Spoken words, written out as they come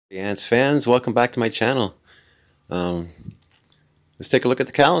Ants fans, welcome back to my channel. Um, let's take a look at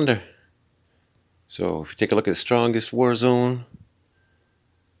the calendar. So if you take a look at the strongest war zone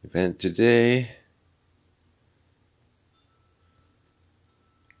event today,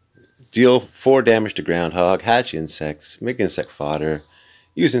 deal 4 damage to groundhog, hatch insects, make insect fodder,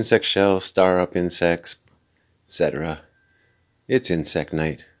 use insect shells, star up insects, etc. It's insect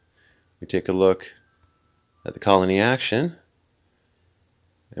night. We take a look at the colony action,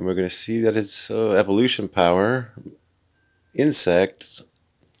 and we're going to see that it's evolution power, insect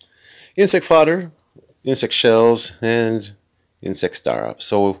fodder, insect shells, and insect star up.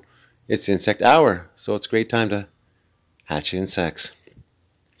 So it's insect hour, so it's a great time to hatch insects.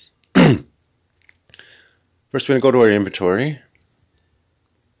 First we're going to go to our inventory,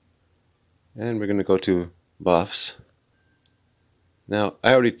 and we're going to go to buffs. Now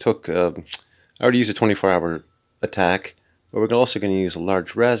I already used a 24-hour attack, but we're also going to use a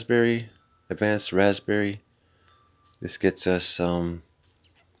large raspberry, advanced raspberry. This gets us 100%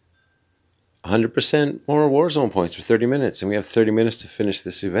 more Warzone points for 30 minutes, and we have 30 minutes to finish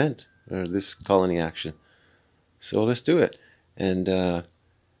this event, or this colony action. So let's do it. And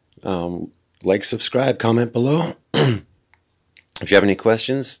like, subscribe, comment below. If you have any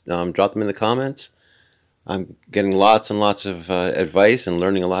questions, drop them in the comments. I'm getting lots and lots of advice and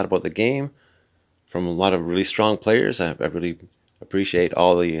learning a lot about the game from a lot of really strong players. I really appreciate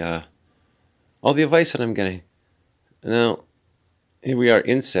all the advice that I'm getting. Now, here we are,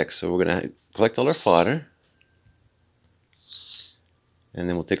 insects. So we're going to collect all our fodder, and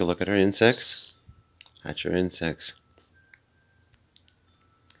then we'll take a look at our insects. Hatch our insects.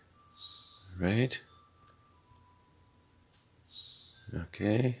 Right.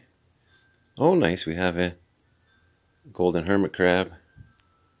 Okay. Oh, nice. We have a golden hermit crab.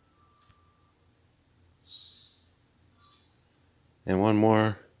 And one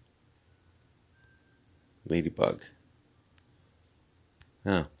more ladybug.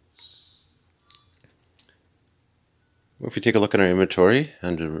 Now, if we take a look at our inventory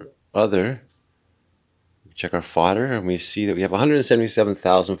under other, check our fodder, and we see that we have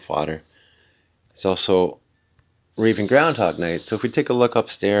 177,000 fodder. It's also Raven Groundhog Night. So if we take a look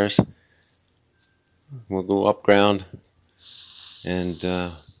upstairs, we'll go up ground and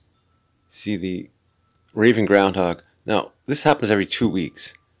see the Raven Groundhog. Now, this happens every 2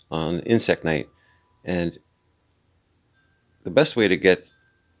 weeks on Insect Night, and the best way to get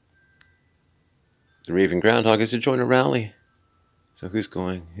the Raven Groundhog is to join a rally. So who's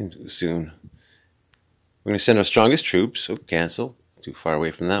going soon? We're going to send our strongest troops, so cancel. Too far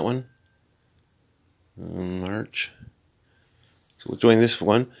away from that one. March. So we'll join this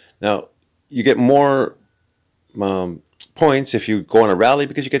one. Now, you get more points if you go on a rally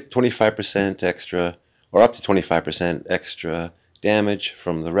because you get 25% extra, or up to 25% extra damage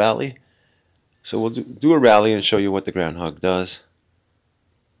from the rally. So we'll do a rally and show you what the groundhog does.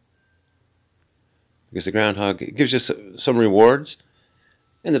 Because the groundhog, it gives you some rewards,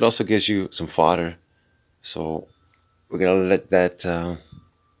 and it also gives you some fodder. So we're going to let that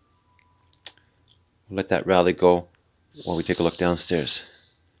rally go while we take a look downstairs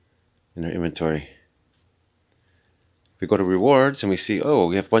in our inventory. If we go to rewards and we see, oh,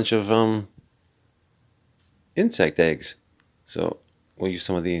 we have a bunch of insect eggs. So we'll use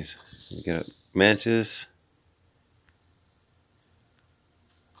some of these. We get a mantis.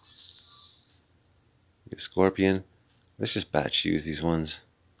 Get a scorpion. Let's just batch use these ones.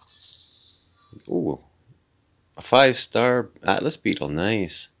 Ooh, a 5-star Atlas Beetle.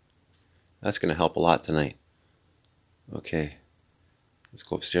 Nice. That's going to help a lot tonight. Okay. Let's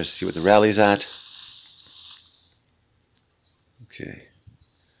go upstairs to see what the rally's at. Okay.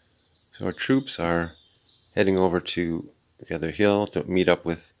 So our troops are heading over to the other hill to meet up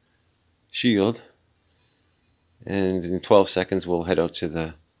with Shield. And in 12 seconds we'll head out to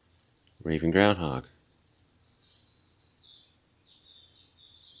the Raven Groundhog.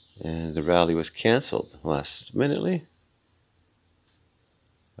 And the rally was cancelled last minutely.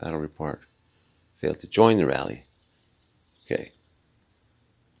 Battle report. Failed to join the rally. Okay.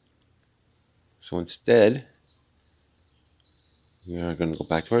 So instead, we are going to go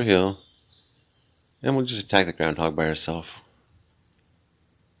back to our hill, and we'll just attack the groundhog by herself.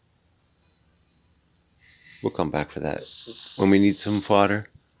 We'll come back for that when we need some fodder.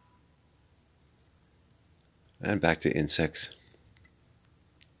 And back to insects.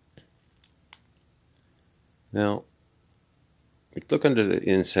 Now, we look under the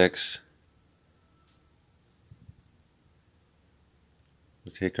insects.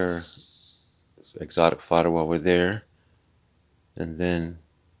 We'll take our exotic fodder while we're there, and then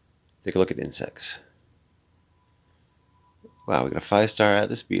take a look at insects. Wow, we got a 5-star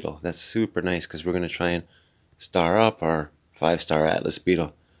Atlas Beetle. That's super nice because we're going to try and star up our 5-star Atlas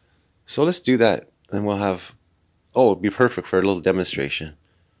Beetle. So let's do that, and we'll have, oh, it'd be perfect for a little demonstration.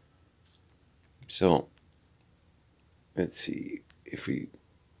 So let's see if we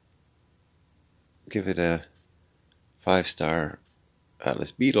give it a 5-star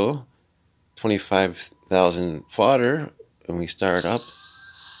Atlas Beetle, 25,000 fodder, and we start up.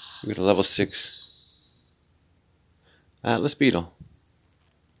 We get a level 6 Atlas Beetle.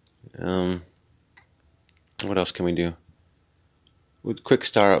 What else can we do? We'll quick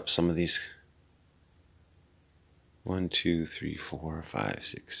star up some of these. 1, 2, 3, 4, 5,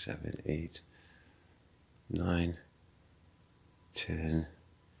 6, 7, 8, 9, 10.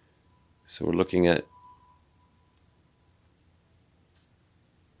 So we're looking at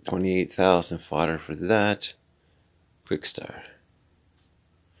 28,000 fodder for that. Quick star.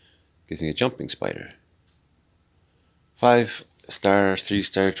 Gives me a jumping spider. 5-star,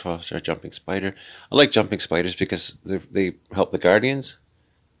 3-star, 12-star jumping spider. I like jumping spiders because they help the guardians.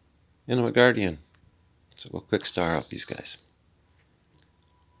 And I'm a guardian. So we'll quick star up these guys.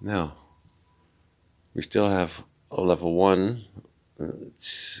 Now, we still have a level 1, 2,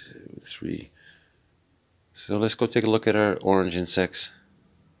 3. So let's go take a look at our orange insects.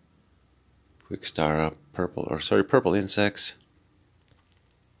 Quick star up purple insects.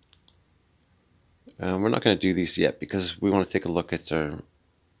 We're not going to do these yet because we want to take a look at our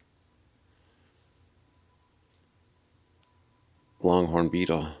longhorn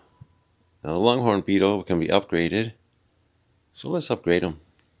beetle. Now the longhorn beetle can be upgraded, so let's upgrade them.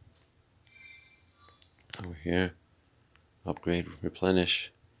 Over here, upgrade,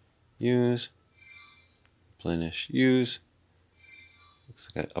 replenish, use, replenish, use. Looks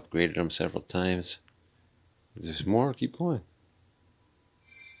like I upgraded them several times. There's more, keep going.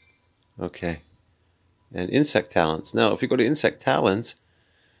 Okay. And insect talents. Now, if you go to insect talents,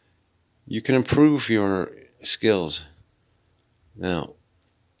 you can improve your skills. Now,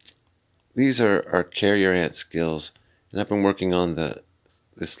 these are our carrier ant skills, and I've been working on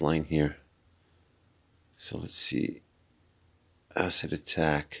this line here. So let's see. Acid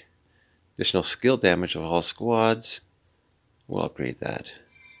attack. Additional skill damage of all squads. We'll upgrade that.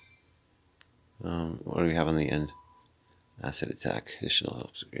 What do we have on the end? Acid attack. Additional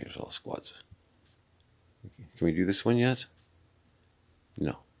upgrade of all squads. Can we do this one yet?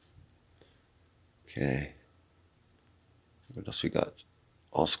 No. Okay. What else we got?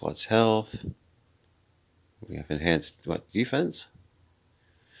 All squads health. We have enhanced defense?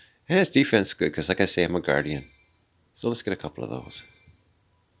 Enhanced defense is good because, like I say, I'm a guardian. So let's get a couple of those.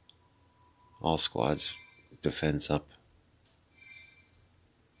 All squads defense up.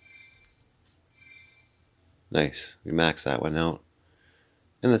 Nice. We maxed that one out.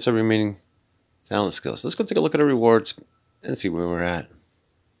 And that's our remaining talent skills. Let's go take a look at our rewards and see where we're at.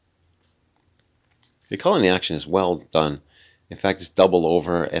 The colony action is well done. In fact, it's double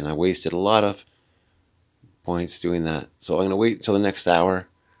over, and I wasted a lot of points doing that. So I'm going to wait until the next hour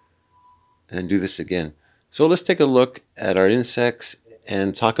and do this again. So let's take a look at our insects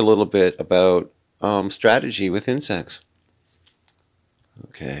and talk a little bit about strategy with insects.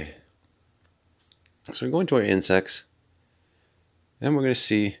 Okay. So we're going to our insects, and we're going to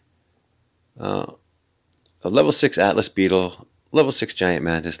see a level 6 Atlas Beetle, level 6 Giant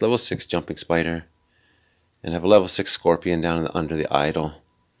Mantis, level 6 Jumping Spider, and have a level 6 Scorpion down under the idol.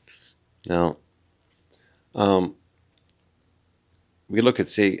 Now, we look at,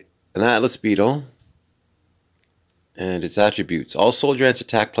 say, an Atlas Beetle and its attributes. All soldier ants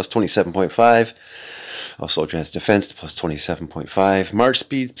attack plus 27.5. All soldier ants defense plus 27.5. March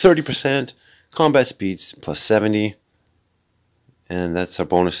speed 30%. Combat speeds plus 70. And that's our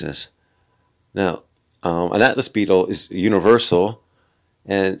bonuses. Now, an Atlas Beetle is universal,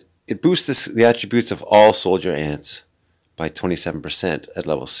 and it boosts the attributes of all soldier ants by 27% at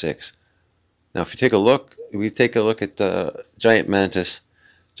level 6. Now, if you take a look, we take a look at Giant Mantis.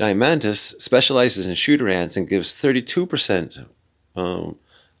 Giant Mantis specializes in shooter ants and gives 32%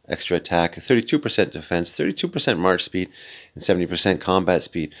 extra attack, 32% defense, 32% march speed, and 70% combat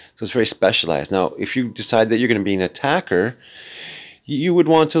speed. So it's very specialized. Now, if you decide that you're going to be an attacker, you would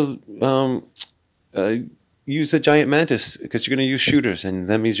want to use the Giant Mantis because you're going to use shooters, and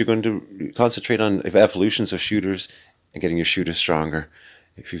that means you're going to concentrate on evolutions of shooters and getting your shooters stronger.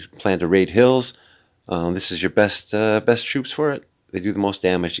 If you plan to raid hills, this is your best troops for it. They do the most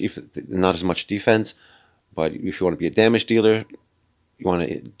damage, if not as much defense. But if you want to be a damage dealer, you want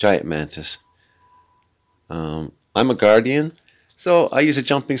a Giant Mantis. I'm a guardian, so I use a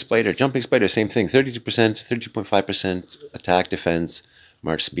Jumping Spider. Jumping Spider, same thing, 32%, 32.5% attack, defense,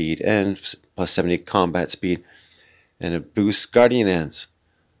 march speed, and plus 70 combat speed. and it boosts guardian ants.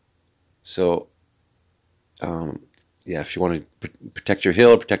 So yeah, if you want to protect your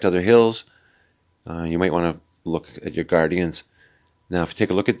hill, protect other hills, you might want to look at your guardians. Now, if you take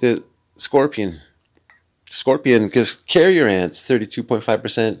a look at the scorpion, scorpion gives carrier ants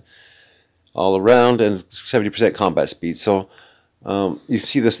 32.5% all around and 70% combat speed. So you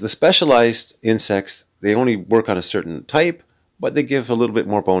see this, the specialized insects, they only work on a certain type, but they give a little bit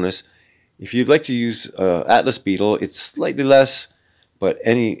more bonus. If you'd like to use Atlas Beetle, it's slightly less, but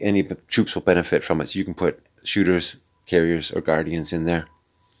any troops will benefit from it. So you can put shooters, carriers, or guardians in there.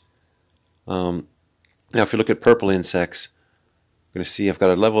 Now, if you look at purple insects, you're going to see I've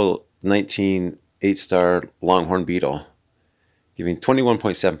got a level 19 8-star longhorn beetle, giving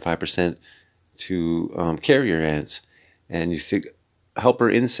 21.75% to carrier ants. And you see helper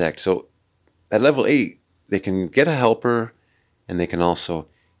insect. So at level 8, they can get a helper, and they can also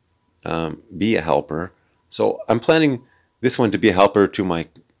be a helper. So I'm planning this one to be a helper to my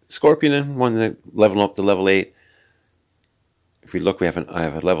scorpion, and one that level up to level 8. If we look, I have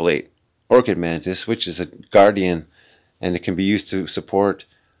a level 8 orchid mantis, which is a guardian, and it can be used to support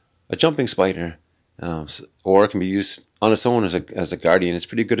a jumping spider, or it can be used on its own as a guardian. It's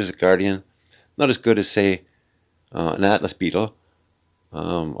pretty good as a guardian. Not as good as, say, an Atlas beetle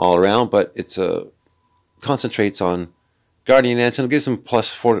all around, but it's concentrates on guardian ants, and it gives them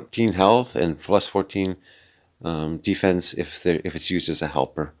plus 14 health and plus 14 defense if it's used as a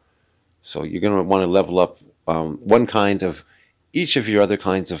helper. So you're going to want to level up one kind of each of your other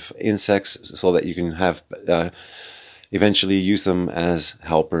kinds of insects so that you can have eventually use them as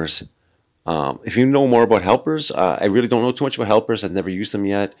helpers. If you know more about helpers, I really don't know too much about helpers. I've never used them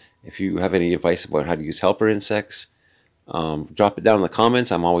yet. If you have any advice about how to use helper insects, drop it down in the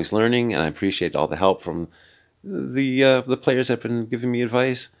comments. I'm always learning, and I appreciate all the help from the players that have been giving me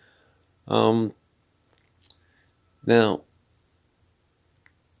advice. Now,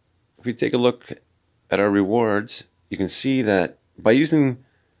 if we take a look at our rewards, you can see that by using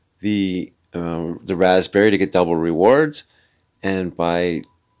the raspberry to get double rewards, and by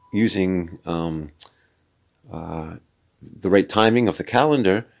using the right timing of the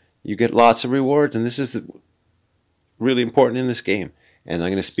calendar, you get lots of rewards, and this is really important in this game. And I'm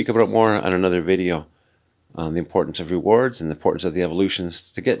going to speak about it more on another video, on the importance of rewards and the importance of the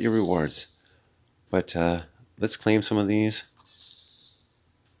evolutions to get your rewards. But let's claim some of these.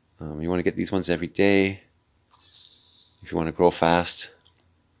 You want to get these ones every day if you want to grow fast.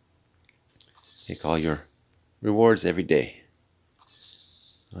 Take all your rewards every day.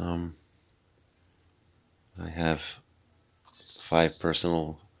 I have 5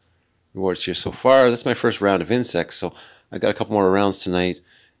 personal rewards here so far. That's my first round of insects, so I got a couple more rounds tonight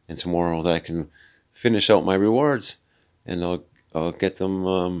and tomorrow that I can finish out my rewards, and I'll get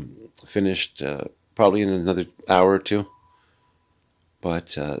them finished probably in another hour or two.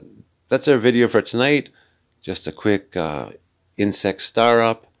 But that's our video for tonight. Just a quick insect star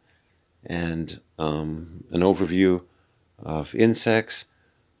up and an overview of insects.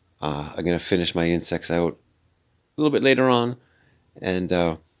 I'm going to finish my insects out a little bit later on,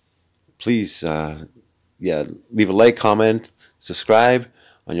 and please leave a like, comment, subscribe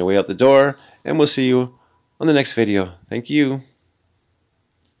on your way out the door, and we'll see you on the next video. Thank you.